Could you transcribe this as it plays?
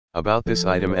About this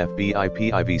item: FBI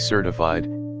PIV certified,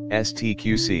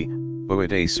 STQC,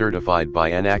 UAD certified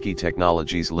by Anaki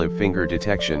Technologies. Live finger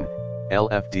detection,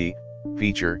 LFD,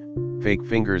 feature, fake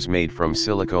fingers made from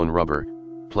silicone, rubber,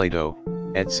 Play-Doh,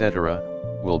 etc.,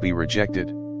 will be rejected.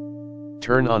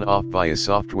 Turn on off via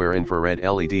software. Infrared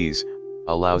LEDs,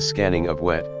 allows scanning of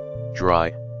wet,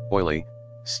 dry, oily,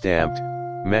 stamped,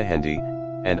 mehendi,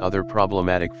 and other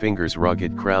problematic fingers.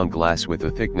 Rugged crown glass with a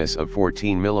thickness of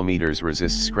 14 mm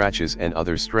resists scratches and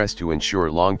other stress to ensure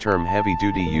long-term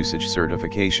heavy-duty usage.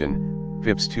 Certification,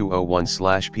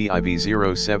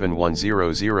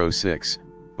 FIPS201/PIV071006,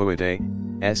 UAD,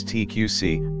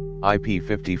 STQC,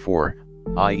 IP54,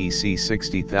 IEC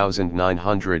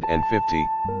 60950,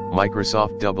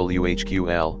 Microsoft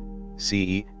WHQL,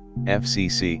 CE,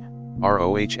 FCC,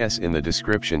 ROHS. In the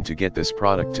description to get this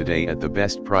product today at the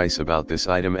best price. About this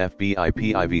item: FBI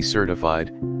PIV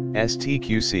certified,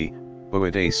 STQC,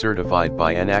 UAD certified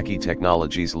by Anaki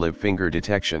Technologies. Live finger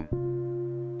detection,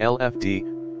 LFD,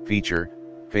 feature,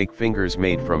 fake fingers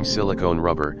made from silicone,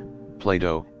 rubber,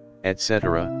 Play-Doh,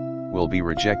 etc., will be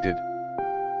rejected.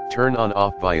 Turn on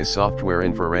off via software.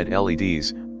 Infrared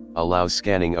LEDs, allows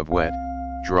scanning of wet,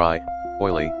 dry,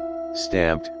 oily,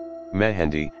 stamped,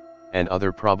 mehendi, and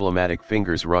other problematic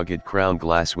fingers. Rugged crown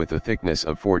glass with a thickness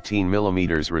of 14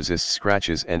 mm resists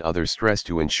scratches and other stress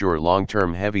to ensure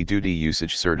long-term heavy-duty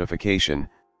usage. Certification,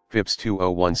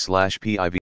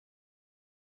 FIPS201/PIV